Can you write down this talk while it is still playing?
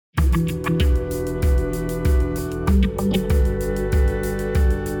Welcome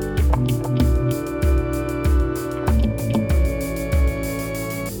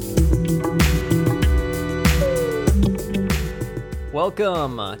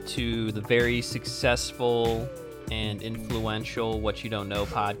to the very successful and influential What You Don't Know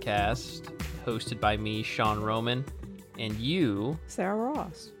podcast, hosted by me, Sean Roman, and you, Sarah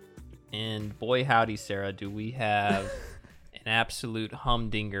Ross. And boy howdy, Sarah, do we have an absolute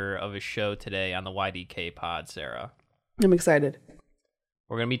humdinger of a show today on the YDK pod, Sarah. I'm excited.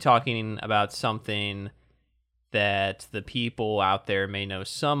 We're going to be talking about something that the people out there may know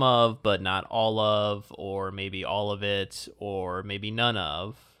some of, but not all of, or maybe all of it, or maybe none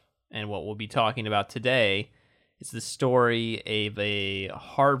of. And what we'll be talking about today is the story of a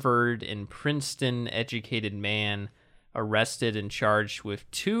Harvard and Princeton educated man arrested and charged with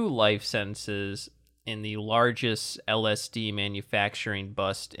 2 life sentences in the largest LSD manufacturing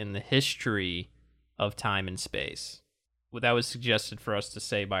bust in the history of time and space. Well, that was suggested for us to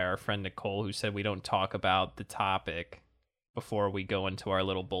say by our friend Nicole, who said we don't talk about the topic before we go into our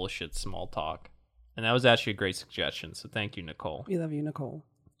little bullshit small talk. And that was actually a great suggestion, so thank you, Nicole. We love you, Nicole.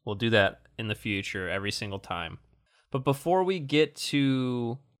 We'll do that in the future every single time. But before we get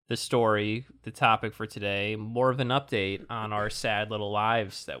to the story, the topic for today, more of an update on our sad little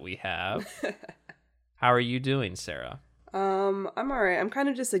lives that we have. How are you doing, Sarah? I'm all right. I'm kind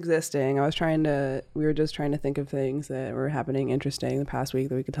of just existing. We were just trying to think of things that were happening interesting the past week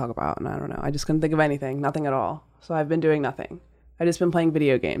that we could talk about, and I don't know. I just couldn't think of anything, nothing at all. So I've been doing nothing. I've just been playing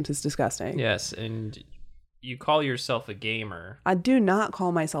video games. It's disgusting. Yes, and you call yourself a gamer. I do not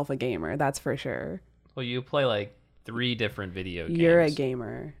call myself a gamer, that's for sure. Well, you play like 3 different video games. You're a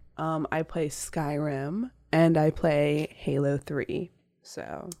gamer. I play Skyrim, and I play Halo 3.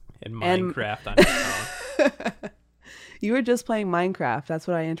 So. And Minecraft on your phone. You were just playing Minecraft. That's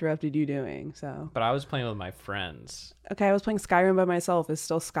what I interrupted you doing. So. But I was playing with my friends. Okay, I was playing Skyrim by myself. It's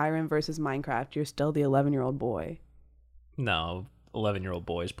still Skyrim versus Minecraft. You're still the 11-year-old boy. No, 11-year-old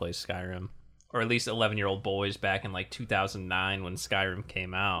boys play Skyrim. Or at least 11-year-old boys back in like 2009 when Skyrim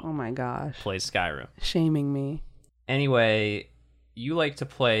came out. Oh my gosh. Play Skyrim. Shaming me. Anyway, you like to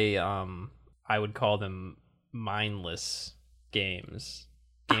play, I would call them mindless games.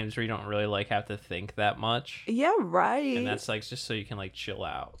 Games where you don't really like have to think that much. Yeah, right. And that's like just so you can like chill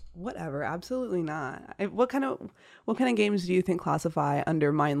out. Whatever, absolutely not. What kind of games do you think classify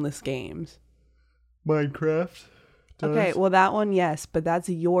under mindless games? Minecraft. Okay, well that one, yes, but that's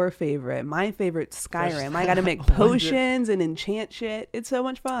your favorite. My favorite's Skyrim. I got to make potions and enchant shit. It's so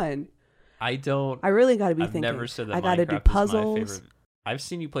much fun. I really got to be thinking. I've never said that. I got to do Minecraft puzzles. is my favorite. I've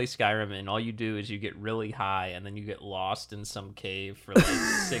seen you play Skyrim, and all you do is you get really high, and then you get lost in some cave for like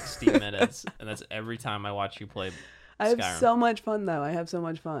 60 minutes, and that's every time I watch you play Skyrim. I have so much fun, though. I have so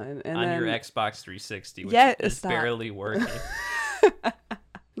much fun. And on then, your Xbox 360, which is stop. barely working.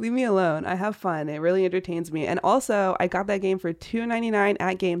 Leave me alone. I have fun. It really entertains me. And also, I got that game for $2.99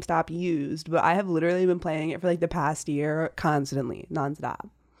 at GameStop used, but I have literally been playing it for like the past year constantly, nonstop.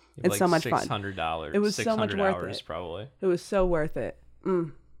 It's like so much fun. $600. It was so much worth hours, it. Probably. It was so worth it.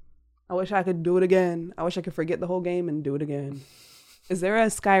 I wish I could do it again. I wish I could forget the whole game and do it again. Is there a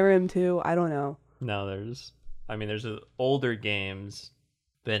Skyrim 2? I don't know. No, there's older games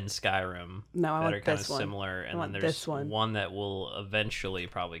than Skyrim that are kind of similar, and then there's one that will eventually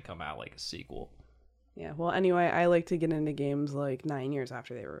probably come out like a sequel. Yeah, well, anyway, I like to get into games like 9 years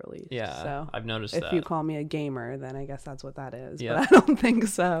after they were released. Yeah, so I've noticed if that. you call me a gamer, then I guess that's what that is. Yep. But I don't think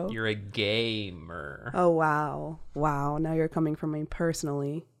so. You're a gamer. Oh, wow. Wow, now you're coming from me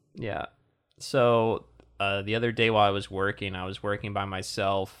personally. Yeah. So the other day while I was working by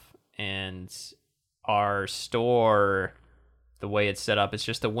myself, and our store, the way it's set up, it's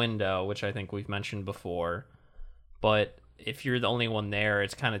just a window, which I think we've mentioned before. But if you're the only one there,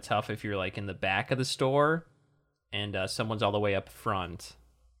 it's kind of tough if you're like in the back of the store and someone's all the way up front,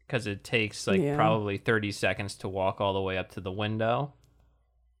 because it takes probably 30 seconds to walk all the way up to the window.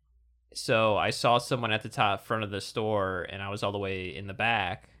 So I saw someone at the top front of the store, and I was all the way in the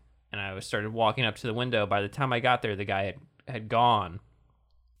back, and I started walking up to the window. By the time I got there, the guy had gone,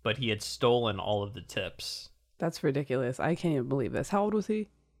 but he had stolen all of the tips. That's ridiculous. I can't even believe this. How old was he?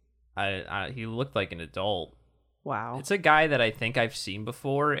 He looked like an adult. Wow. It's a guy that I think I've seen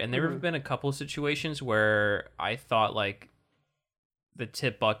before, and there have been a couple of situations where I thought like the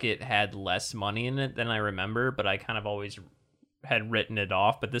tip bucket had less money in it than I remember, but I kind of always had written it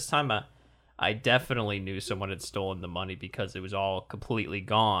off. But this time I definitely knew someone had stolen the money because it was all completely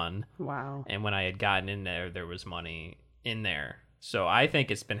gone. Wow. And when I had gotten in there was money in there. So I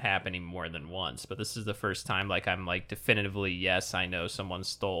think it's been happening more than once, but this is the first time like I'm like definitively, yes, I know someone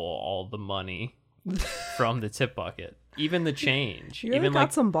stole all the money from the tip bucket. Even the change. You really even got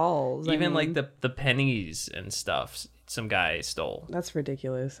like some balls. even like the pennies and stuff some guy stole. That's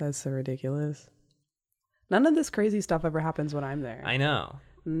ridiculous. That's so ridiculous. None of this crazy stuff ever happens when I'm there. I know.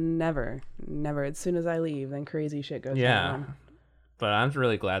 Never. As soon as I leave, then crazy shit goes Yeah. down. But I'm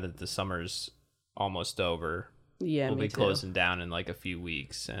really glad that the summer's almost over. Yeah, We'll me be too. closing down in like a few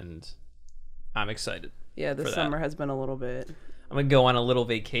weeks, and I'm excited. Yeah, the for summer that. has been a little bit. I'm gonna go on a little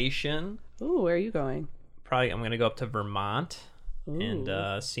vacation. Ooh, where are you going? I'm gonna go up to Vermont and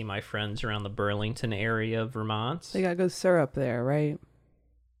Ooh. see my friends around the Burlington area of Vermont. They got good syrup there, right?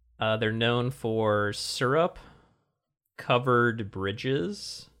 They're known for syrup, covered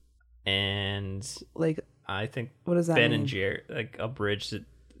bridges, and Like, I think what does that Ben mean? and Jerry, like a bridge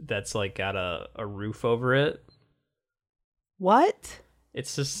that's like got a roof over it. What?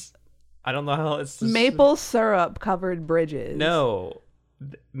 It's just, I don't know how it's just, Maple syrup covered bridges. No,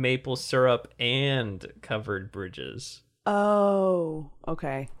 maple syrup and covered bridges. Oh,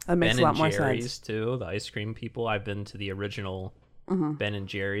 okay. That makes Ben a lot and more Jerry's sense. too, the ice cream people. I've been to the original Mm-hmm. Ben and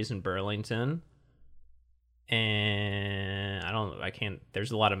Jerry's in Burlington. And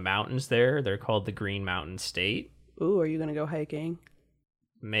there's a lot of mountains there. They're called the Green Mountain State. Ooh, are you going to go hiking?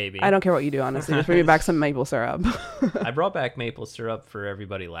 Maybe. I don't care what you do, honestly. Just bring me back some maple syrup. I brought back maple syrup for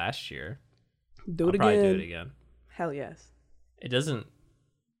everybody last year. Do I'll it probably again. do it again. Hell yes. It doesn't.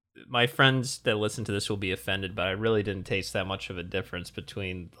 My friends that listen to this will be offended, but I really didn't taste that much of a difference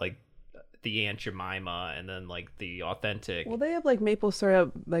between like the Aunt Jemima and then like the authentic. Well, they have like maple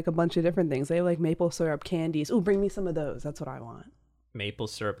syrup, like a bunch of different things. They have like maple syrup candies. Ooh, bring me some of those. That's what I want. Maple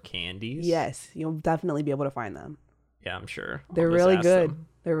syrup candies. Yes, you'll definitely be able to find them. Yeah, I'm sure. They're I'll just really ask good. them.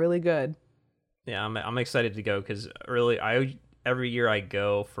 They're really good. Yeah, I'm excited to go because every year I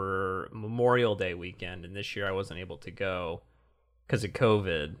go for Memorial Day weekend, and this year I wasn't able to go because of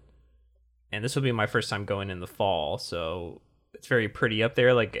COVID. And this will be my first time going in the fall, so it's very pretty up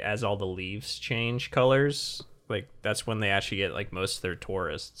there. Like as all the leaves change colors, like that's when they actually get like most of their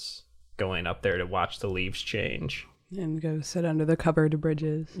tourists going up there to watch the leaves change. And go sit under the covered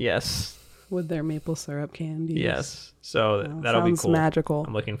bridges Yes, with their maple syrup candies. yes. So Well, that'll be sounds cool. magical.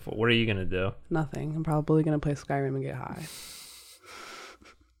 I'm looking for. What are you gonna do? Nothing. I'm probably going to play Skyrim and get high.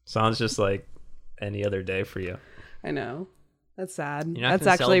 Sounds just like any other day for you. I know. That's sad. You're not That's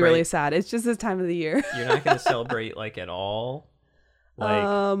gonna actually really celebrate- sad. It's just this time of the year. You're not gonna celebrate like at all. Like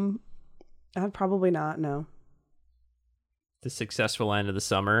Probably not. No, the successful end of the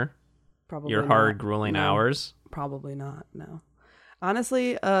summer, probably your not. hard, grueling No, hours. Probably not. No,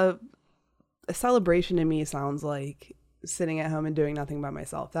 honestly, a celebration to me sounds like sitting at home and doing nothing by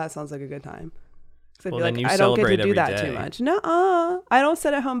myself. That sounds like a good time. 'Cause I Well, feel then like you I don't get to celebrate do every that day. too much. No, I don't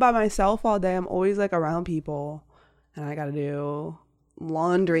sit at home by myself all day. I'm always like around people, and I got to do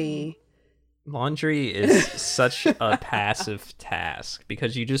laundry. Laundry is such a passive task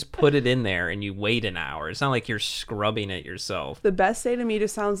because you just put it in there and you wait an hour. It's not like you're scrubbing it yourself. The best day to me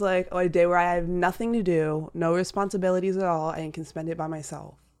just sounds like a day where I have nothing to do, no responsibilities at all, and can spend it by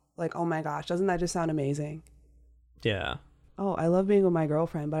myself. Like, oh my gosh, doesn't that just sound amazing? Yeah. Oh, I love being with my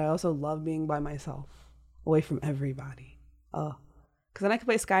girlfriend, but I also love being by myself, away from everybody. Oh, because then I can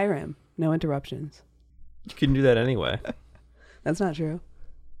play Skyrim, no interruptions. You can do that anyway. That's not true.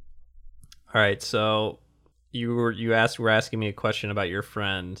 All right, so were asking me a question about your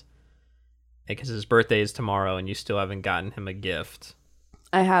friend because his birthday is tomorrow and you still haven't gotten him a gift.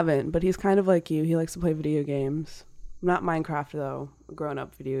 I haven't, but he's kind of like you. He likes to play video games. Not Minecraft, though.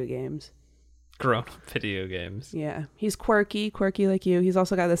 Grown-up video games. Grown-up video games. Yeah. He's quirky like you. He's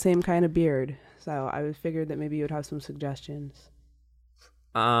also got the same kind of beard. So I figured that maybe you would have some suggestions.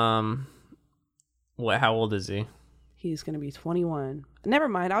 How old is he? He's going to be 21. Never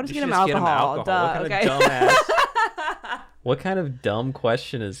mind. I'll just You get him should just alcohol. get him alcohol. Duh. What Okay. kind of dumbass? What kind of dumb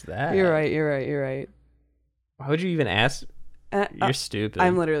question is that? You're right. Why would you even ask? You're stupid.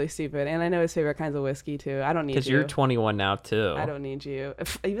 I'm literally stupid. And I know his favorite kinds of whiskey, too. I don't need you. Because you're 21 now, too. I don't need you.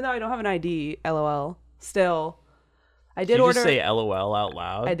 Even though I don't have an ID, LOL. Still. I did Did you order. just say LOL out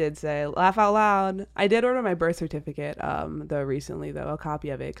loud? I did say laugh out loud. I did order my birth certificate though recently, though, a copy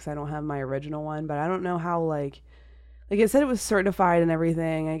of it, because I don't have my original one, but I don't know how like it said it was certified and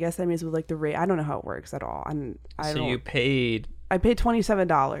everything. I guess that means with like the rate. I don't know how it works at all. You paid I paid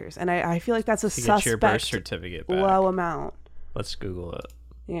 $27, and I feel like that's a to get your birth suspect certificate back. low amount. Let's Google it.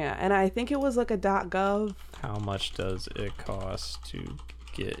 Yeah, and I think it was like a .gov. How much does it cost to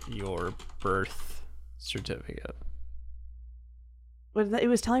get your birth certificate? But it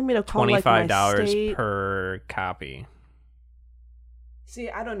was telling me to call like my $25 state. per copy. See,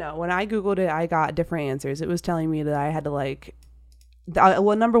 I don't know. When I Googled it, I got different answers. It was telling me that I had to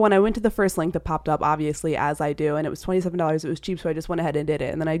well, number one, I went to the first link that popped up, obviously, as I do, and it was $27. It was cheap, so I just went ahead and did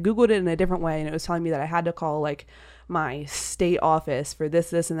it. And then I Googled it in a different way, and it was telling me that I had to call like my state office for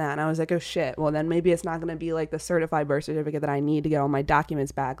this, and that. And I was like, oh shit. Well, then maybe it's not going to be like the certified birth certificate that I need to get all my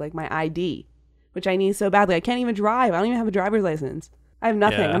documents back, like my ID, which I need so badly. I can't even drive. I don't even have a driver's license. I have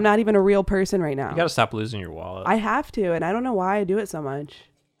nothing. Yeah. I'm not even a real person right now. You gotta stop losing your wallet. I have to, and I don't know why I do it so much.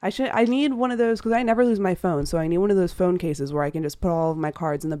 I need one of those, because I never lose my phone, so I need one of those phone cases where I can just put all of my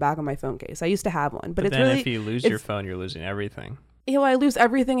cards in the back of my phone case. I used to have one, but it's then really... if you lose your phone, you're losing everything. You know, I lose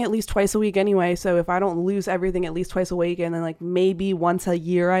everything at least twice a week anyway, so if I don't lose everything at least twice a week, and then like maybe once a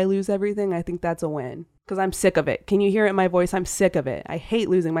year I lose everything, I think that's a win. Because I'm sick of it. Can you hear it in my voice? I'm sick of it. I hate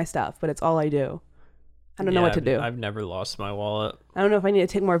losing my stuff, but it's all I do. I don't know what to do. I've never lost my wallet. I don't know if I need to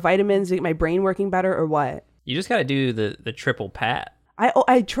take more vitamins to get my brain working better or what. You just gotta do the triple pat.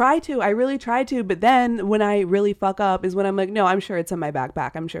 I try to. I really try to. But then when I really fuck up is when I'm like, no, I'm sure it's in my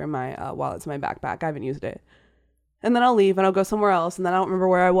backpack. I'm sure my wallet's in my backpack. I haven't used it. And then I'll leave and I'll go somewhere else. And then I don't remember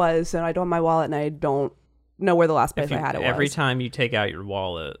where I was. And I don't have my wallet and I don't know where the last place I had it was. Every time you take out your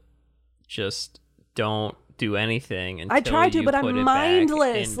wallet, just don't do anything until I try to, you but put I'm it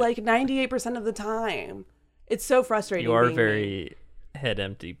mindless back in. like 98% of the time. It's so frustrating. You are a being very head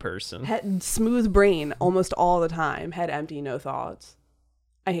empty person. Smooth brain almost all the time. Head empty, no thoughts.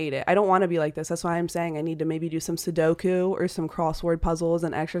 I hate it. I don't want to be like this. That's why I'm saying I need to maybe do some Sudoku or some crossword puzzles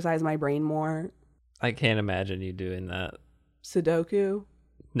and exercise my brain more. I can't imagine you doing that. Sudoku?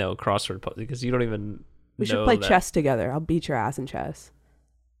 No, crossword puzzle, because you don't even We should play chess together. I'll beat your ass in chess.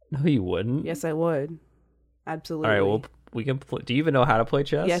 No, you wouldn't. Yes, I would. Absolutely. All right, well, we can play. Do you even know how to play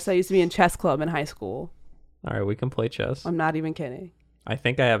chess? Yes, I used to be in chess club in high school. All right, we can play chess. I'm not even kidding. I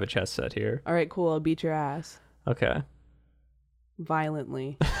think I have a chess set here. All right, cool. I'll beat your ass. Okay.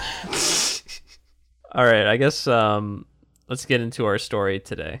 Violently. All right, I guess let's get into our story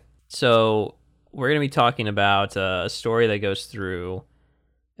today. So we're going to be talking about a story that goes through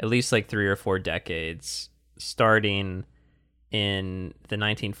at least like 3 or 4 decades, starting in the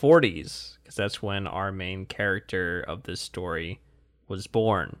 1940s, because that's when our main character of this story was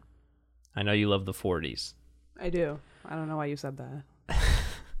born. I know you love the 40s. I do. I don't know why you said that.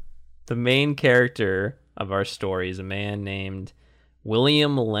 The main character of our story is a man named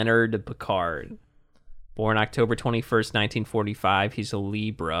William Leonard Picard. Born October 21st, 1945, he's a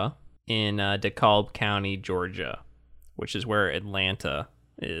Libra in DeKalb County, Georgia, which is where Atlanta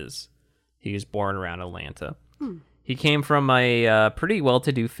is. He was born around Atlanta. He came from a pretty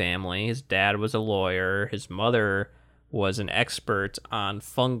well-to-do family. His dad was a lawyer. His mother was an expert on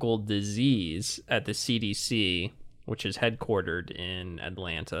fungal disease at the CDC, which is headquartered in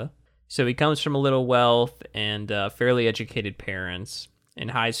Atlanta. So he comes from a little wealth and fairly educated parents. In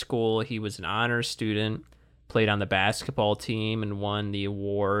high school, he was an honors student, played on the basketball team, and won the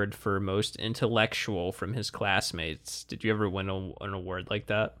award for most intellectual from his classmates. Did you ever win an award like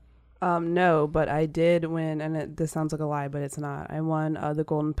that? No, but I did win, and this sounds like a lie, but it's not. I won the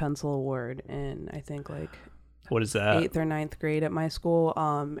Golden Pencil Award in, I think, like... What is that? 8th or 9th grade at my school,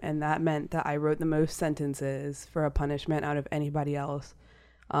 and that meant that I wrote the most sentences for a punishment out of anybody else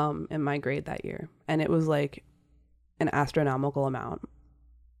in my grade that year. And it was like an astronomical amount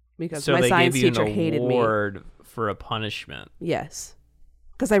because my science teacher hated me. So they gave you an award for a punishment? Yes.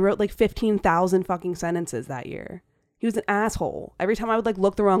 Because I wrote like 15,000 fucking sentences that year. He was an asshole. Every time I would like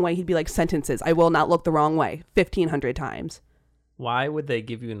look the wrong way, he'd be like, sentences. I will not look the wrong way. 1,500 times. Why would they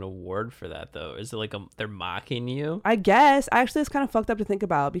give you an award for that, though? Is it like they're mocking you? I guess. Actually, it's kind of fucked up to think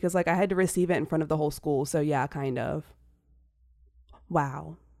about because like I had to receive it in front of the whole school. So yeah, kind of.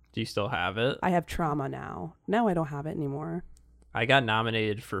 Wow. Do you still have it? I have trauma now. No, I don't have it anymore. I got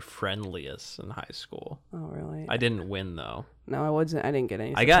nominated for friendliest in high school. Oh, really? I didn't win, though. No, I wasn't. I didn't get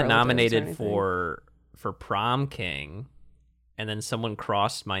any. I got nominated for prom king, and then someone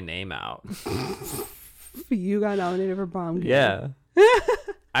crossed my name out. You got nominated for prom king? Yeah.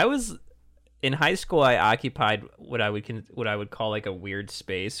 I was in high school. I occupied what I would call like a weird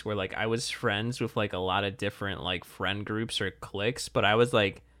space where like I was friends with like a lot of different like friend groups or cliques, but I was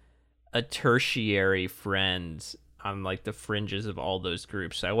like a tertiary friend on like the fringes of all those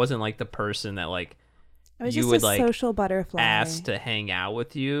groups. So I wasn't like the person that like you would like social butterfly ask to hang out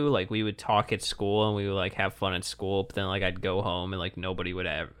with you. Like we would talk at school and we would like have fun at school, but then like I'd go home and like nobody would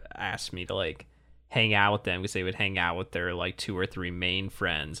ask me to like hang out with them because they would hang out with their like 2 or 3 main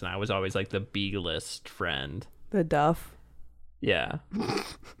friends, and I was always like the B-list friend. The duff. Yeah.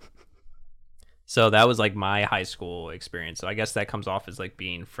 So that was like my high school experience. So I guess that comes off as like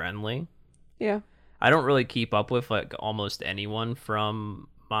being friendly. Yeah. I don't really keep up with like almost anyone from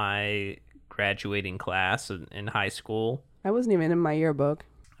my graduating class in high school. I wasn't even in my yearbook.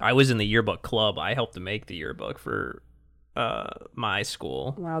 I was in the yearbook club. I helped to make the yearbook for my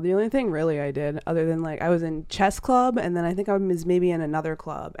school. Wow, the only thing really I did, other than like I was in chess club, and then I think I was maybe in another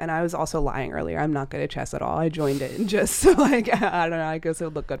club, and I was also lying earlier. I'm not good at chess at all. I joined it just so like I don't know. I guess it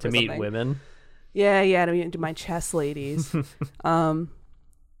would look good to for meet something. Women. Yeah, to meet my chess ladies.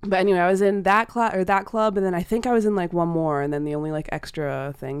 But anyway, I was in that club, and then I think I was in like one more, and then the only like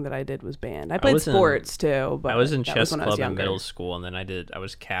extra thing that I did was band. I played sports too, but I was in chess when club in younger. middle school, and then I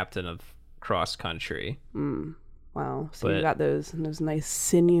was captain of cross country. Wow, so But you got those nice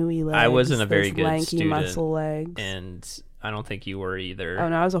sinewy legs. I wasn't a very those good lanky student, muscle legs. and I don't think you were either. Oh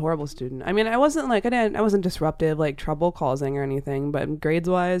no, I was a horrible student. I mean, I wasn't like I wasn't disruptive, like trouble causing or anything, but grades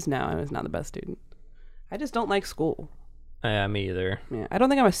wise, no, I was not the best student. I just don't like school. Me either. Yeah, I don't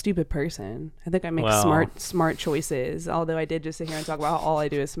think I'm a stupid person. I think I make smart choices. Although I did just sit here and talk about how all I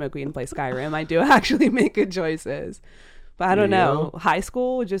do is smoke weed and play Skyrim. I do actually make good choices. But I don't know. High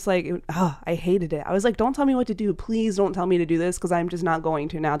school, just like, I hated it. I was like, don't tell me what to do. Please don't tell me to do this because I'm just not going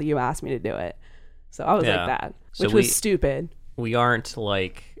to now that you asked me to do it. So I was like that, which was stupid. We aren't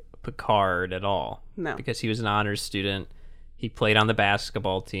like Picard at all. No. Because he was an honors student. He played on the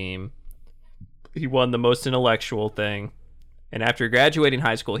basketball team. He won the most intellectual thing. And after graduating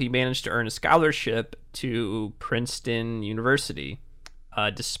high school, he managed to earn a scholarship to Princeton University,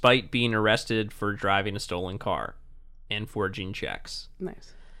 despite being arrested for driving a stolen car and forging checks.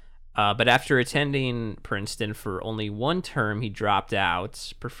 Nice. But after attending Princeton for only one term, he dropped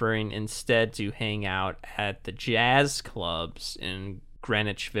out, preferring instead to hang out at the jazz clubs in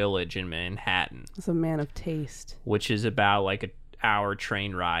Greenwich Village in Manhattan. He's a man of taste. Which is about like an hour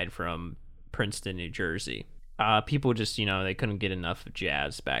train ride from Princeton, New Jersey. People just, they couldn't get enough of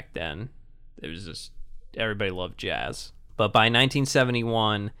jazz back then. It was just, everybody loved jazz. But by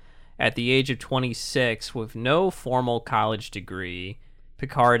 1971, at the age of 26, with no formal college degree,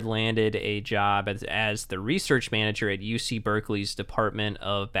 Picard landed a job as the research manager at UC Berkeley's Department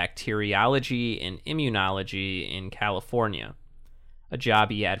of Bacteriology and Immunology in California, a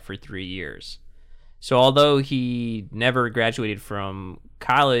job he had for 3 years. So although he never graduated from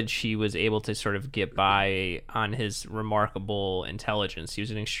college, he was able to sort of get by on his remarkable intelligence. He was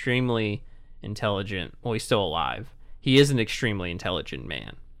an extremely intelligent, well, he's still alive. He is an extremely intelligent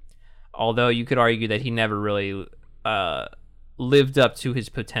man. Although you could argue that he never really lived up to his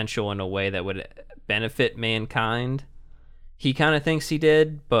potential in a way that would benefit mankind. He kind of thinks he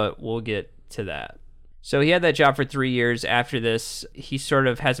did, but we'll get to that. So he had that job for 3 years. After this, he sort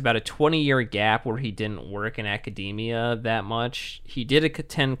of has about a 20-year gap where he didn't work in academia that much. He did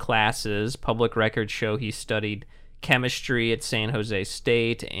attend classes. Public records show he studied chemistry at San Jose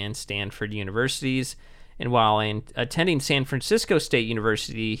State and Stanford universities. And while attending San Francisco State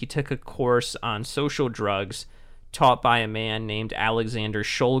University, he took a course on social drugs taught by a man named Alexander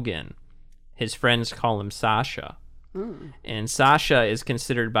Shulgin. His friends call him Sasha. And Sasha is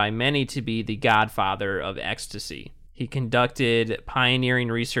considered by many to be the godfather of ecstasy. He conducted pioneering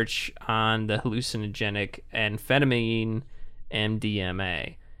research on the hallucinogenic amphetamine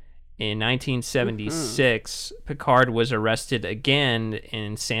MDMA. In 1976, Picard was arrested again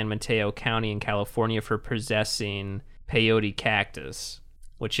in San Mateo County in California for possessing peyote cactus,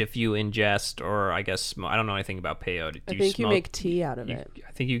 which if you ingest, or I guess, I don't know anything about peyote. I think you make tea out of it.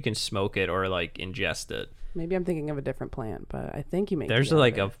 I think you can smoke it or like ingest it. Maybe I'm thinking of a different plant, but I think you make There's tea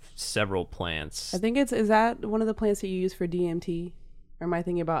like out of it. several plants. I think is that one of the plants that you use for DMT? Or am I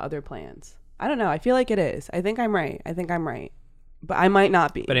thinking about other plants? I don't know. I feel like it is. I think I'm right. But I might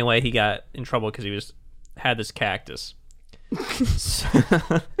not be. But anyway, he got in trouble because he had this cactus.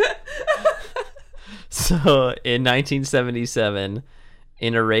 So in 1977,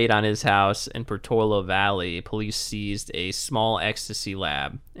 in a raid on his house in Portola Valley, police seized a small ecstasy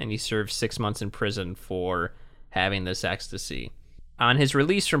lab, and he served 6 months in prison for having this ecstasy. On his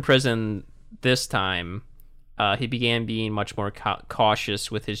release from prison this time, he began being much more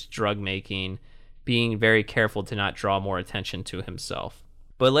cautious with his drug making, being very careful to not draw more attention to himself.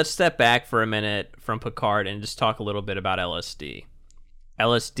 But let's step back for a minute from Picard and just talk a little bit about LSD.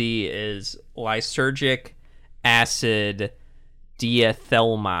 LSD is lysergic acid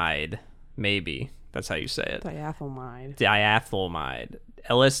diethylamide, maybe. That's how you say it. Diethylamide.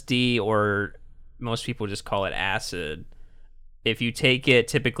 LSD, or most people just call it acid. If you take it,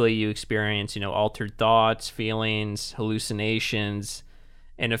 typically you experience, altered thoughts, feelings, hallucinations,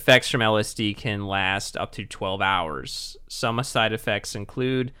 and effects from LSD can last up to 12 hours. Some side effects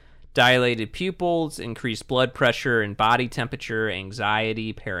include Dilated pupils, increased blood pressure and body temperature,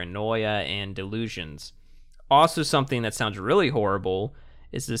 anxiety, paranoia, and delusions. Also, something that sounds really horrible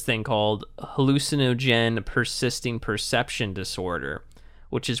is this thing called hallucinogen persisting perception disorder,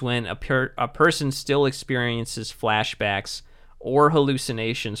 which is when a person still experiences flashbacks or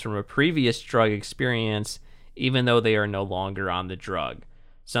hallucinations from a previous drug experience, even though they are no longer on the drug.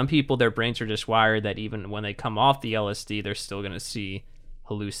 Some people, their brains are just wired that even when they come off the LSD, they're still going to see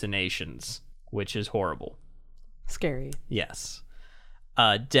hallucinations, which is horrible. Scary. Yes.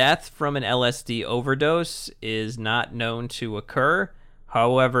 Death from an LSD overdose is not known to occur.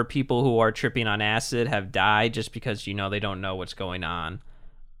 However, people who are tripping on acid have died just because, they don't know what's going on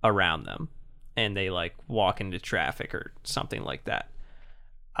around them. And they, walk into traffic or something like that.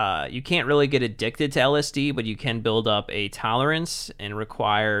 You can't really get addicted to LSD, but you can build up a tolerance and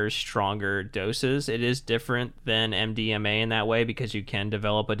require stronger doses. It is different than MDMA in that way because you can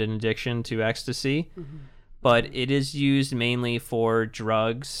develop an addiction to ecstasy. Mm-hmm. But it is used mainly for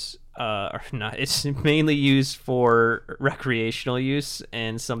drugs, or not. It's mainly used for recreational use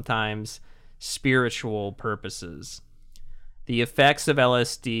and sometimes spiritual purposes. The effects of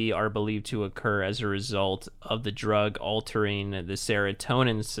LSD are believed to occur as a result of the drug altering the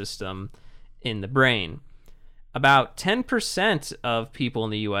serotonin system in the brain. About 10% of people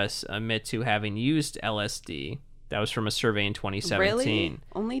in the U.S. admit to having used LSD. That was from a survey in 2017. Really?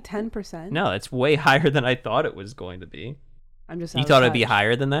 Only 10%? No, it's way higher than I thought it was going to be. You thought it'd be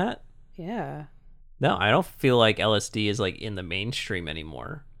higher than that? Yeah. No, I don't feel like LSD is in the mainstream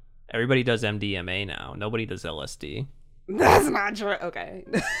anymore. Everybody does MDMA now. Nobody does LSD. That's not true. Okay.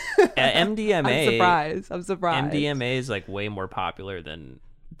 MDMA. I'm surprised. MDMA is way more popular than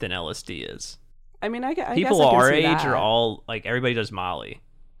LSD is. I mean, I people guess I can our see age that. are all everybody does Molly.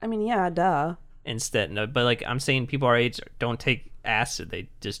 I mean, yeah, duh. Instead, no, but I'm saying people our age don't take acid; they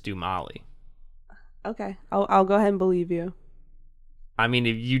just do Molly. Okay, I'll go ahead and believe you. I mean,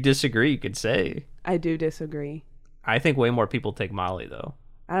 if you disagree, you could say. I do disagree. I think way more people take Molly, though.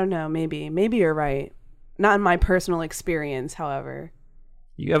 I don't know. Maybe you're right. Not in my personal experience, however.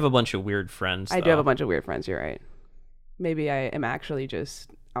 You have a bunch of weird friends. I do have a bunch of weird friends. You're right. Maybe I am actually just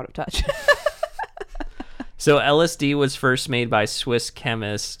out of touch. So LSD was first made by Swiss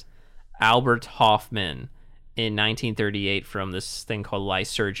chemist Albert Hofmann in 1938 from this thing called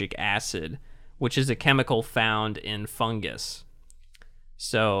lysergic acid, which is a chemical found in fungus.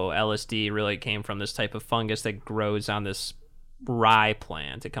 So LSD really came from this type of fungus that grows on this rye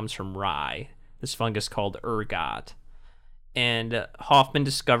plant. It comes from rye. This fungus called ergot. And Hoffman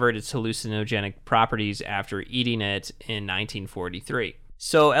discovered its hallucinogenic properties after eating it in 1943.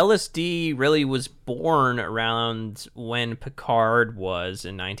 So LSD really was born around when Picard was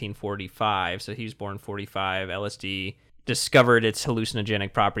in 1945. So he was born in 45. LSD discovered its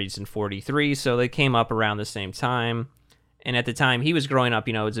hallucinogenic properties in 43. So they came up around the same time. And at the time he was growing up,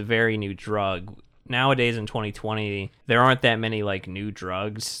 it's a very new drug. Nowadays in 2020, there aren't that many new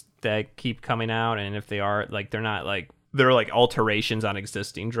drugs that keep coming out, and if they are, they're not they're alterations on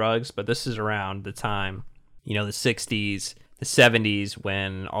existing drugs, but this is around the time, the 60s, the 70s,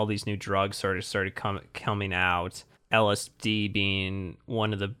 when all these new drugs started coming out, LSD being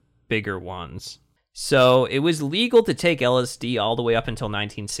one of the bigger ones. So it was legal to take LSD all the way up until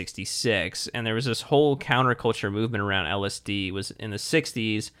 1966, and there was this whole counterculture movement around LSD. It was in the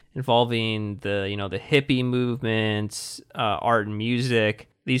 60s, involving the hippie movement, art and music.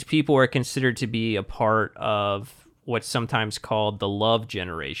 These people are considered to be a part of what's sometimes called the love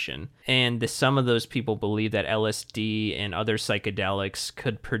generation. And some of those people believe that LSD and other psychedelics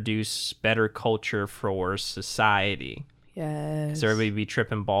could produce better culture for society. Yes. So everybody be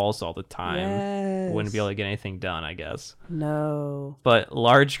tripping balls all the time. Yes. Wouldn't be able to get anything done, I guess. No. But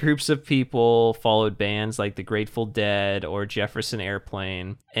large groups of people followed bands like the Grateful Dead or Jefferson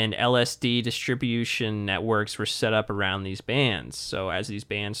Airplane, and LSD distribution networks were set up around these bands. So as these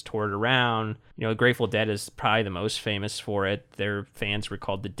bands toured around, Grateful Dead is probably the most famous for it. Their fans were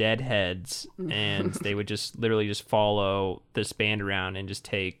called the Deadheads, and they would just literally just follow this band around and just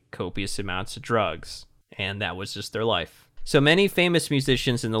take copious amounts of drugs. And that was just their life. So many famous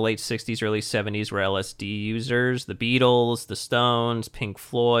musicians in the late 60s, early 70s were LSD users. The Beatles, the Stones, Pink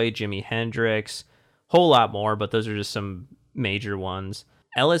Floyd, Jimi Hendrix, whole lot more, but those are just some major ones.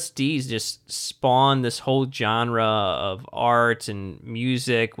 LSD just spawned this whole genre of art and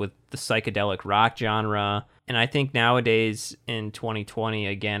music with the psychedelic rock genre. And I think nowadays in 2020,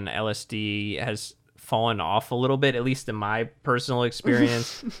 again, LSD has fallen off a little bit, at least in my personal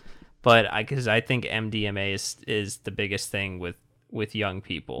experience. But because I think MDMA is the biggest thing with young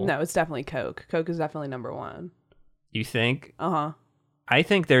people. No, it's definitely Coke. Coke is definitely number one. You think? Uh-huh. I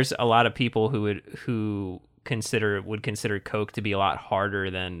think there's a lot of people who would consider Coke to be a lot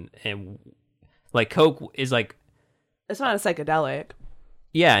harder than, and like Coke is like, it's not a psychedelic.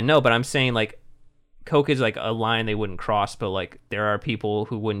 yeah, no, but I'm saying like Coke is like a line they wouldn't cross, but like there are people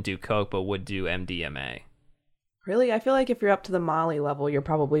who wouldn't do Coke but would do MDMA. Really? I feel like if you're up to the Molly level, you're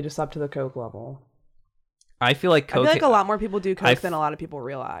probably just up to the Coke level. I feel like Coke, I feel like a lot more people do Coke than a lot of people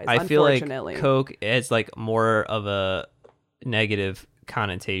realize. I feel like unfortunately. Coke has like more of a negative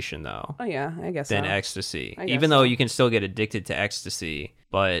connotation though. Oh yeah, I guess than so. ecstasy. I guess Even though so. you can still get addicted to ecstasy,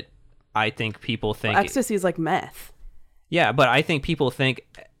 but I think people think Ecstasy is like meth. yeah, but I think people think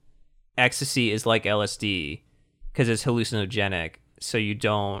ecstasy is like LSD because it's hallucinogenic, so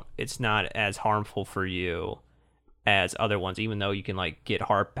it's not as harmful for you as other ones, even though you can like get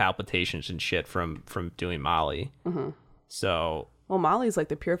heart palpitations and shit from doing Molly. Mm-hmm. So Well, Molly's like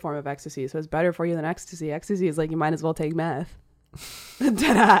the pure form of ecstasy, so it's better for you than ecstasy. Ecstasy is like you might as well take meth.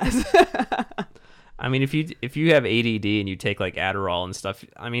 Dead ass. I mean, if you have ADD and you take like Adderall and stuff,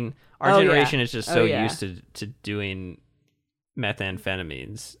 I mean, our generation is just so used to doing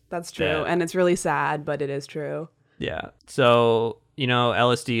methamphetamines. That's true, and it's really sad, but it is true. Yeah. So,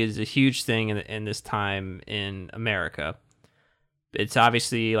 LSD is a huge thing in this time in America. It's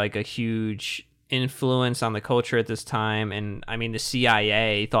obviously like a huge influence on the culture at this time. And I mean, the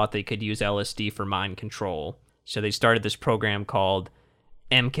CIA thought they could use LSD for mind control. So they started this program called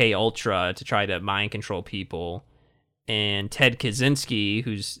MK Ultra to try to mind control people. And Ted Kaczynski,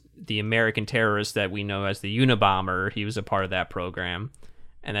 who's the American terrorist that we know as the Unabomber, he was a part of that program.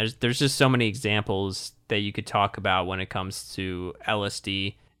 And there's just so many examples that you could talk about when it comes to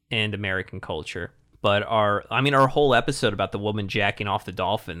LSD and American culture. But our whole episode about the woman jacking off the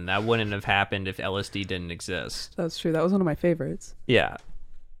dolphin, that wouldn't have happened if LSD didn't exist. That's true. That was one of my favorites. Yeah.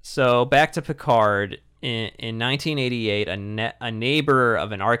 So back to Picard. In 1988, a neighbor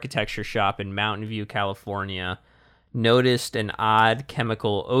of an architecture shop in Mountain View, California, noticed an odd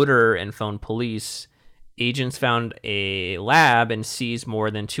chemical odor and phoned police. Agents found a lab and seized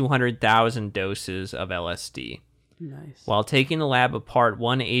more than 200,000 doses of LSD. Nice. While taking the lab apart,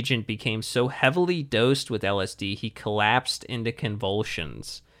 one agent became so heavily dosed with LSD, he collapsed into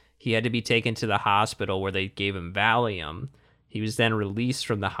convulsions. He had to be taken to the hospital where they gave him Valium. He was then released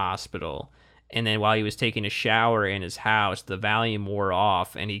from the hospital. And then while he was taking a shower in his house, the Valium wore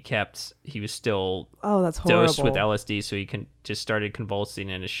off, and he was still that's horrible. dosed with LSD, so he just started convulsing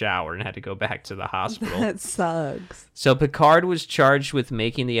in his shower and had to go back to the hospital. That sucks. So Picard was charged with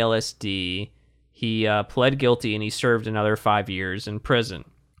making the LSD. He pled guilty, and he served another 5 years in prison.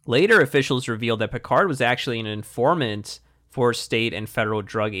 Later, officials revealed that Picard was actually an informant for state and federal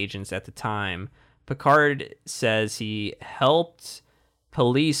drug agents at the time. Picard says he helped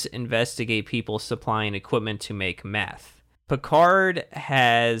police investigate people supplying equipment to make meth. Picard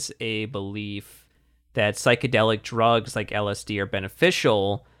has a belief that psychedelic drugs like LSD are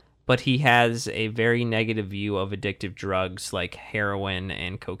beneficial, but he has a very negative view of addictive drugs like heroin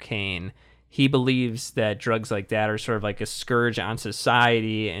and cocaine. He believes that drugs like that are sort of like a scourge on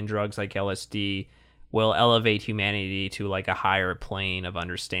society, and drugs like LSD will elevate humanity to like a higher plane of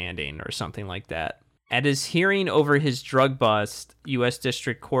understanding or something like that. At his hearing over his drug bust, U.S.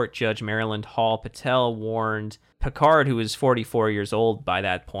 District Court Judge Maryland Hall Patel warned Picard, who was 44 years old by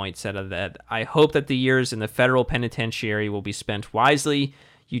that point, said that, "I hope that the years in the federal penitentiary will be spent wisely.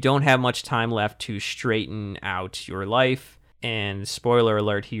 You don't have much time left to straighten out your life." And spoiler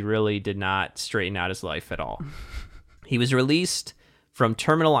alert, he really did not straighten out his life at all. He was released from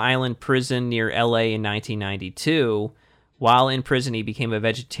Terminal Island Prison near L.A. in 1992. While in prison, he became a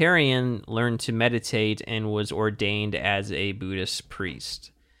vegetarian, learned to meditate, and was ordained as a Buddhist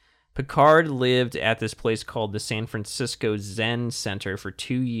priest. Picard lived at this place called the San Francisco Zen Center for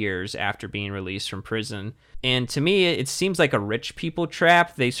 2 years after being released from prison. And to me, it seems like a rich people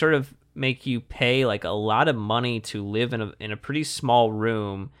trap. They sort of make you pay like a lot of money to live in a pretty small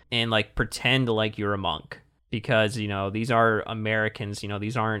room and like pretend like you're a monk. Because, these are Americans,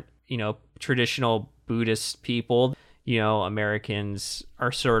 these aren't, traditional Buddhist people. Americans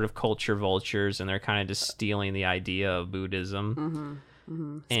are sort of culture vultures, and they're kind of just stealing the idea of Buddhism. Mm-hmm,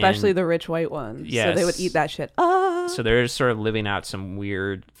 mm-hmm. Especially the rich white ones. Yes. So they would eat that shit. So they're sort of living out some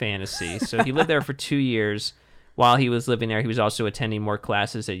weird fantasy. So he lived there for 2 years. While he was living there, he was also attending more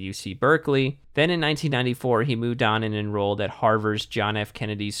classes at UC Berkeley. Then in 1994, he moved on and enrolled at Harvard's John F.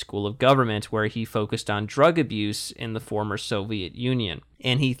 Kennedy School of Government, where he focused on drug abuse in the former Soviet Union.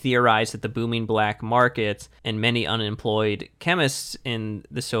 And he theorized that the booming black market and many unemployed chemists in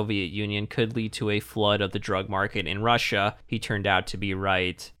the Soviet Union could lead to a flood of the drug market in Russia. He turned out to be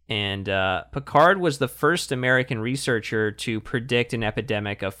right. And Picard was the first American researcher to predict an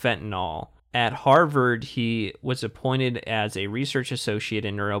epidemic of fentanyl. At Harvard, he was appointed as a research associate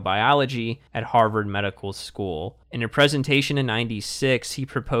in neurobiology at Harvard Medical School. In a presentation in '96, he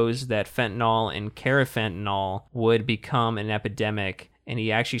proposed that fentanyl and carfentanil would become an epidemic, and he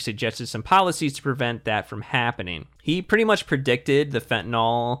actually suggested some policies to prevent that from happening. He pretty much predicted the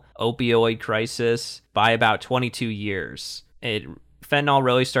fentanyl opioid crisis by about 22 years. Fentanyl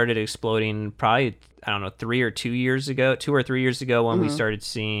really started exploding probably, 2 or 3 years ago when we started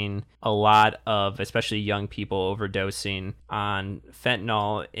seeing a lot of, especially young people, overdosing on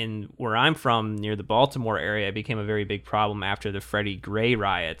fentanyl. In where I'm from, near the Baltimore area, it became a very big problem after the Freddie Gray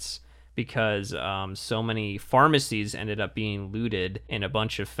riots because so many pharmacies ended up being looted and a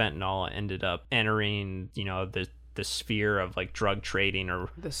bunch of fentanyl ended up entering, the sphere of like drug trading or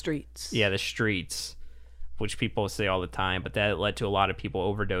the streets. Yeah, the streets, which people say all the time, but that led to a lot of people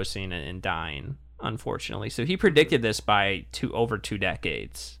overdosing and dying, unfortunately. So he predicted this by over 2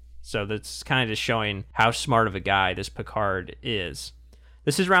 decades. So that's kind of just showing how smart of a guy this Picard is.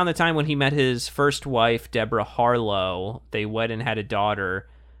 This is around the time when he met his first wife, Deborah Harlow. They wed and had a daughter,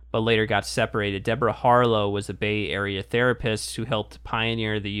 but later got separated. Deborah Harlow was a Bay Area therapist who helped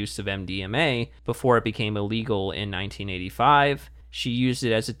pioneer the use of MDMA before it became illegal in 1985. She used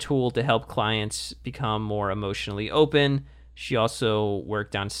it as a tool to help clients become more emotionally open. She also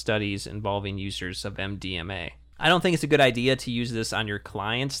worked on studies involving users of MDMA. I don't think it's a good idea to use this on your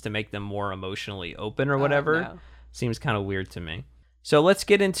clients to make them more emotionally open or whatever. No. Seems kind of weird to me. So let's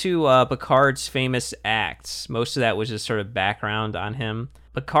get into Picard's famous acts. Most of that was just sort of background on him.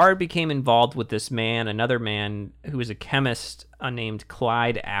 Picard became involved with this man, another man who was a chemist named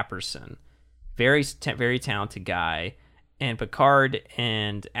Clyde Apperson. Very talented guy. And Picard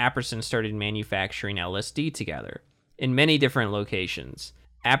and Apperson started manufacturing LSD together in many different locations.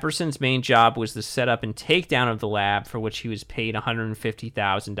 Apperson's main job was the setup and takedown of the lab, for which he was paid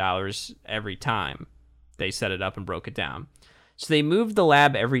 $150,000 every time they set it up and broke it down. So they moved the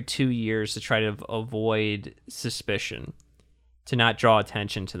lab every 2 years to try to avoid suspicion, to not draw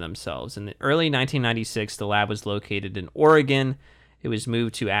attention to themselves. In the early 1996, the lab was located in Oregon. It was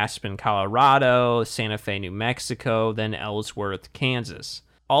moved to Aspen, Colorado, Santa Fe, New Mexico, then Ellsworth, Kansas.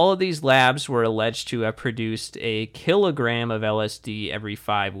 All of these labs were alleged to have produced a kilogram of LSD every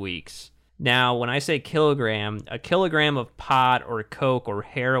 5 weeks. Now, when I say kilogram, a kilogram of pot or coke or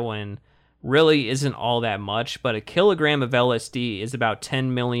heroin really isn't all that much, but a kilogram of LSD is about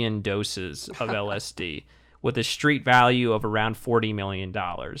 10 million doses of LSD with a street value of around $40 million.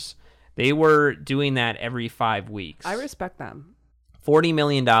 They were doing that every 5 weeks. I respect them. $40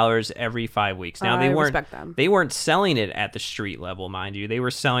 million every 5 weeks. Now, they weren't selling it at the street level, mind you. They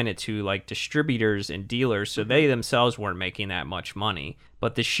were selling it to like distributors and dealers, so they themselves weren't making that much money.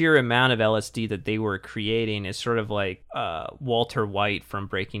 But the sheer amount of LSD that they were creating is sort of like Walter White from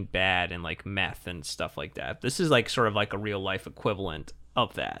Breaking Bad and like meth and stuff like that. This is like sort of like a real life equivalent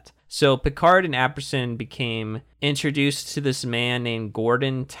of that. So Picard and Apperson became introduced to this man named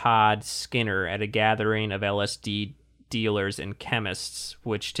Gordon Todd Skinner at a gathering of LSD dealers and chemists,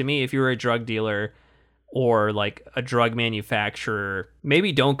 which to me, if you're a drug dealer or like a drug manufacturer,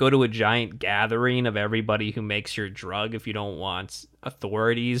 maybe don't go to a giant gathering of everybody who makes your drug if you don't want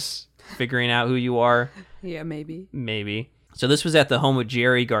authorities figuring out who you are. Yeah, Maybe. So this was at the home of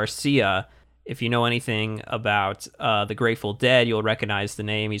Jerry Garcia. If you know anything about the Grateful Dead, you'll recognize the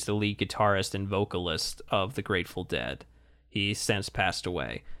name. He's the lead guitarist and vocalist of the Grateful Dead. He's since passed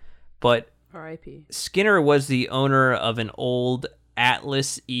away. But R.I.P. Skinner was the owner of an old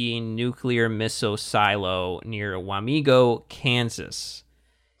Atlas E nuclear missile silo near Wamego, Kansas.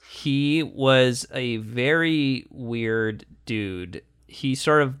 He was a very weird dude. He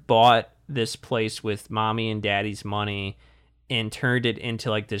sort of bought this place with mommy and daddy's money and turned it into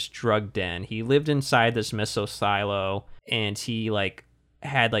like this drug den. He lived inside this missile silo and he like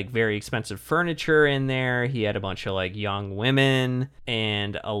had like very expensive furniture in there. He had a bunch of like young women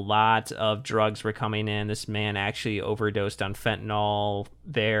and a lot of drugs were coming in. This man actually overdosed on fentanyl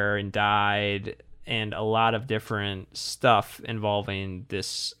there and died, and a lot of different stuff involving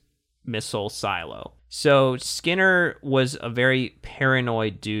this missile silo. So Skinner was a very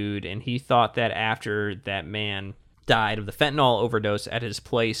paranoid dude, and he thought that after that man died of the fentanyl overdose at his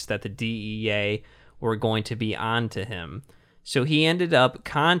place that the DEA were going to be on to him. So he ended up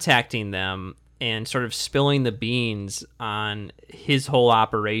contacting them and sort of spilling the beans on his whole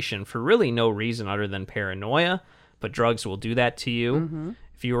operation for really no reason other than paranoia, but drugs will do that to you. Mm-hmm.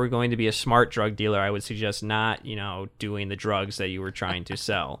 If you were going to be a smart drug dealer, I would suggest not, doing the drugs that you were trying to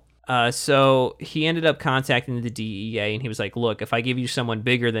sell. So he ended up contacting the DEA, and he was like, look, if I give you someone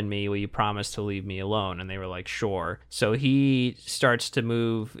bigger than me, will you promise to leave me alone? And they were like, sure. So he starts to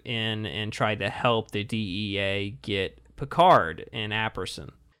move in and try to help the DEA get Picard and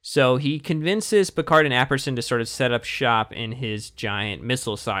Apperson. So he convinces Picard and Apperson to sort of set up shop in his giant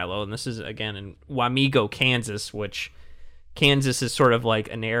missile silo. And this is, again, in Wamego, Kansas, which Kansas is sort of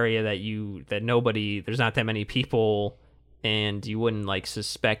like an area there's not that many people, and you wouldn't like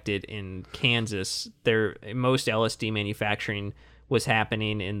suspect it in Kansas. Most LSD manufacturing was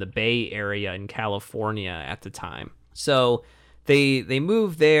happening in the Bay Area in California at the time. So they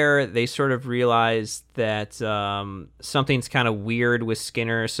moved there. They sort of realized that something's kind of weird with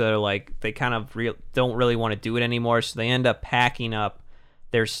Skinner, so like they kind of don't really want to do it anymore. So they end up packing up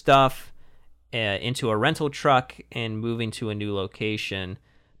their stuff into a rental truck and moving to a new location.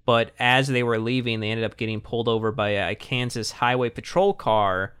 But as they were leaving, they ended up getting pulled over by a Kansas Highway Patrol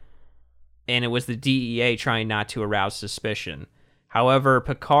car, and it was the DEA trying not to arouse suspicion. However,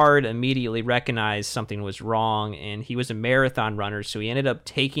 Picard immediately recognized something was wrong, and he was a marathon runner, so he ended up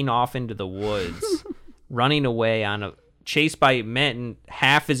taking off into the woods, running away chased by men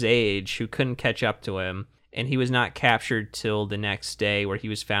half his age who couldn't catch up to him, and he was not captured till the next day, where he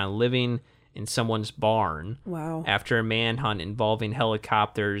was found living in someone's barn. Wow. After a manhunt involving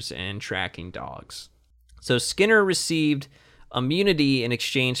helicopters and tracking dogs. So Skinner received immunity in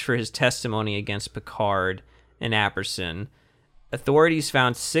exchange for his testimony against Picard and Apperson. Authorities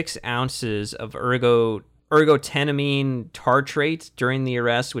found 6 ounces of ergotamine tartrate during the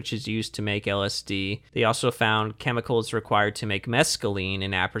arrest, which is used to make LSD. They also found chemicals required to make mescaline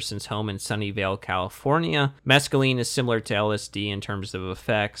in Apperson's home in Sunnyvale, California. Mescaline is similar to LSD in terms of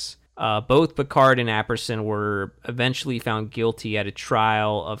effects. Both Picard and Apperson were eventually found guilty at a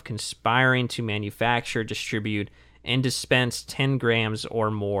trial of conspiring to manufacture, distribute, and dispense 10 grams or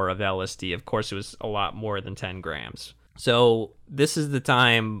more of LSD. Of course, it was a lot more than 10 grams. So this is the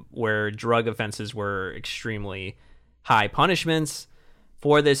time where drug offenses were extremely high punishments.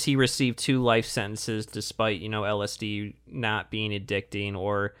 For this, he received 2 life sentences, despite, LSD not being addicting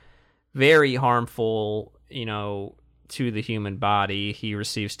or very harmful, to the human body. He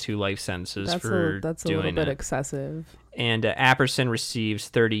receives 2 life sentences for that's doing a little bit it. excessive. And Apperson receives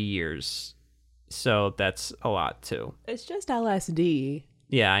 30 years. So that's a lot too. It's just LSD.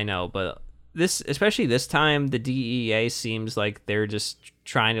 Yeah, I know, but especially this time, the DEA seems like they're just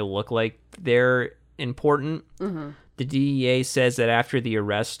trying to look like they're important. Mm-hmm. The DEA says that after the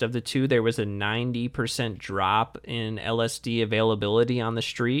arrest of the 2, there was a 90% drop in LSD availability on the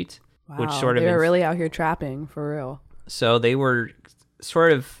street. Wow, which sort of they were really out here trapping, for real. So they were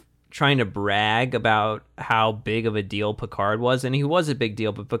sort of trying to brag about how big of a deal Picard was, and he was a big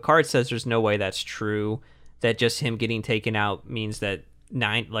deal, but Picard says there's no way that's true, that just him getting taken out means that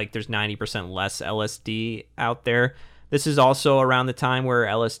there's 90% less LSD out there. This is also around the time where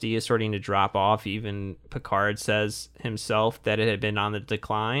LSD is starting to drop off. Even Picard says himself that it had been on the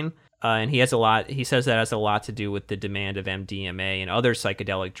decline. And he says that has a lot to do with the demand of MDMA and other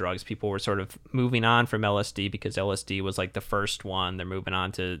psychedelic drugs. People were sort of moving on from LSD because LSD was like the first one. They're moving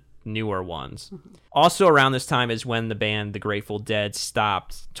on to newer ones. Mm-hmm. Also around this time is when the band The Grateful Dead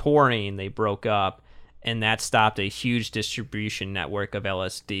stopped touring. They broke up, and that stopped a huge distribution network of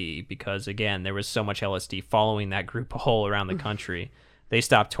LSD because, again, there was so much LSD following that group all around the country. They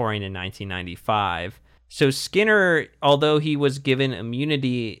stopped touring in 1995. So Skinner, although he was given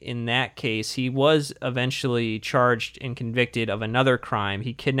immunity in that case, he was eventually charged and convicted of another crime.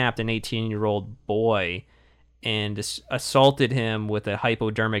 He kidnapped an 18-year-old boy and assaulted him with a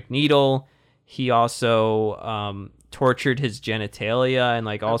hypodermic needle. He also tortured his genitalia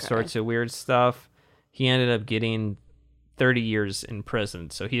and all sorts of weird stuff. He ended up getting 30 years in prison,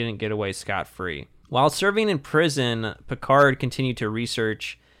 so he didn't get away scot-free. While serving in prison, Picard continued to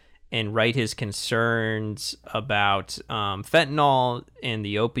research and write his concerns about fentanyl and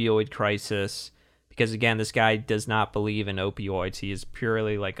the opioid crisis, because, again, this guy does not believe in opioids. He is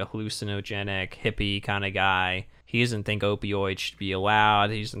purely like a hallucinogenic, hippie kind of guy. He doesn't think opioids should be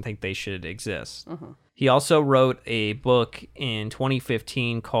allowed. He doesn't think they should exist. Uh-huh. He also wrote a book in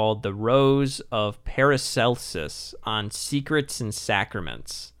 2015 called The Rose of Paracelsus on Secrets and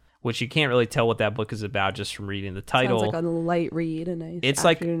Sacraments, which you can't really tell what that book is about just from reading the title. Sounds like a light read, a nice it's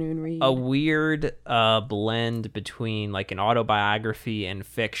afternoon like read. a weird blend between like an autobiography and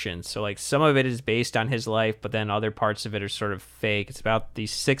fiction. So like some of it is based on his life, but then other parts of it are sort of fake. It's about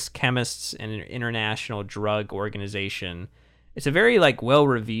these 6 chemists in an international drug organization. It's a very like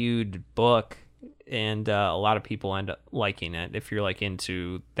well-reviewed book, and a lot of people end up liking it. If you're like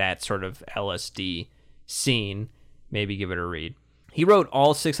into that sort of LSD scene, maybe give it a read. He wrote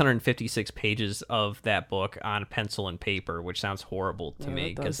all 656 pages of that book on pencil and paper, which sounds horrible to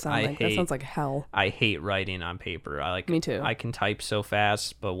me because that sounds like hell. I hate writing on paper. Me too. I can type so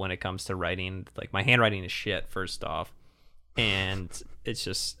fast, but when it comes to writing, like my handwriting is shit first off, and it's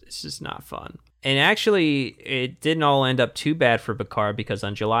just not fun. And actually, it didn't all end up too bad for Picard, because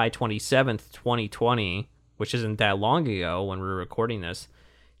on July 27th, 2020, which isn't that long ago when we were recording this,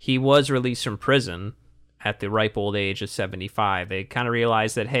 he was released from prison at the ripe old age of 75. They kind of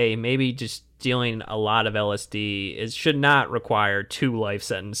realized that, hey, maybe just dealing a lot of LSD should not require 2 life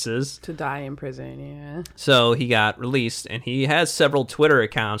sentences. To die in prison, yeah. So he got released, and he has several Twitter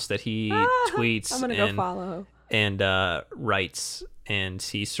accounts that he tweets I'm going to go follow. And writes. And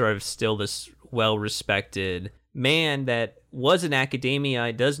he's sort of still this well-respected man that was in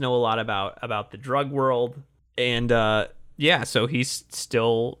academia, does know a lot about the drug world. And so he's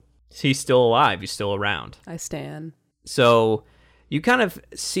still alive. He's still around. I stan. So you kind of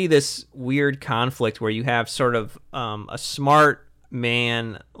see this weird conflict where you have sort of a smart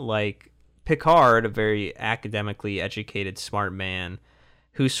man like Picard, a very academically educated smart man,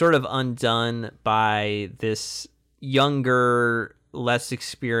 who's sort of undone by this younger, less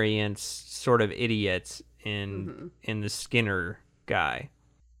experienced sort of idiot in the Skinner guy.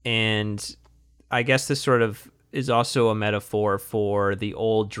 And I guess this sort of is also a metaphor for the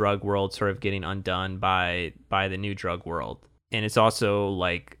old drug world sort of getting undone by the new drug world. And it's also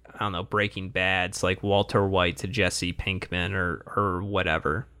like, I don't know, Breaking Bad's like Walter White to Jesse Pinkman or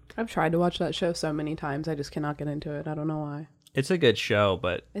whatever. I've tried to watch that show so many times, I just cannot get into it. I don't know why. It's a good show,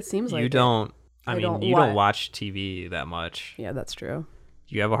 but it seems like you don't. You don't watch TV that much. Yeah, that's true.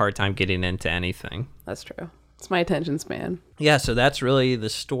 You have a hard time getting into anything. That's true. It's my attention span. Yeah, so that's really the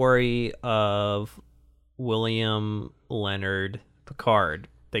story of William Leonard Picard.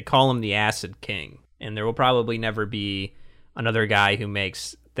 They call him the Acid King, and there will probably never be another guy who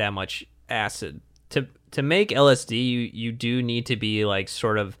makes that much acid. To make LSD, you do need to be like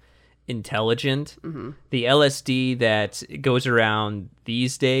sort of intelligent. The LSD that goes around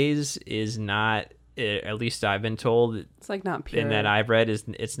these days is not, at least I've been told, it's like not pure. And that I've read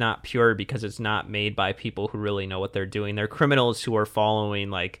it's not pure because it's not made by people who really know what they're doing. They're criminals who are following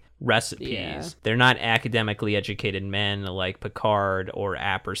like recipes. Yeah. They're not academically educated men like Picard or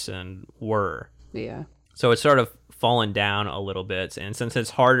Apperson were. Yeah. So it's sort of fallen down a little bit, and since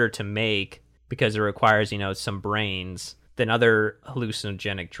it's harder to make because it requires, some brains than other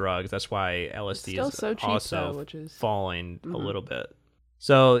hallucinogenic drugs, that's why LSD is so cheap, also though, which is falling a little bit.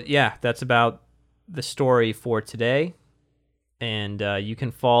 So yeah, that's about the story for today. And you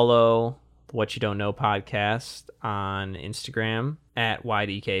can follow the What You Don't Know podcast on Instagram at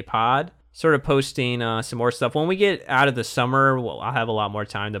YDKPod. Sort of posting some more stuff. When we get out of the summer, I'll have a lot more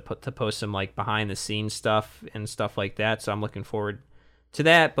time to post some like behind the scenes stuff and stuff like that. So I'm looking forward to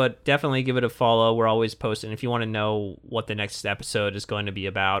that, but definitely give it a follow. We're always posting. If you want to know what the next episode is going to be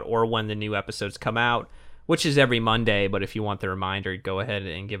about or when the new episodes come out, which is every Monday, but if you want the reminder, go ahead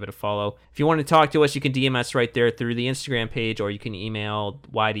and give it a follow. If you want to talk to us, you can DM us right there through the Instagram page, or you can email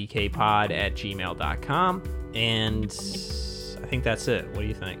ydkpod@gmail.com. And I think that's it. What do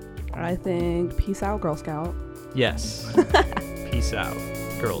you think? I think peace out, Girl Scout. Yes. Peace out,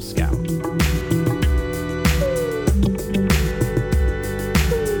 Girl Scout.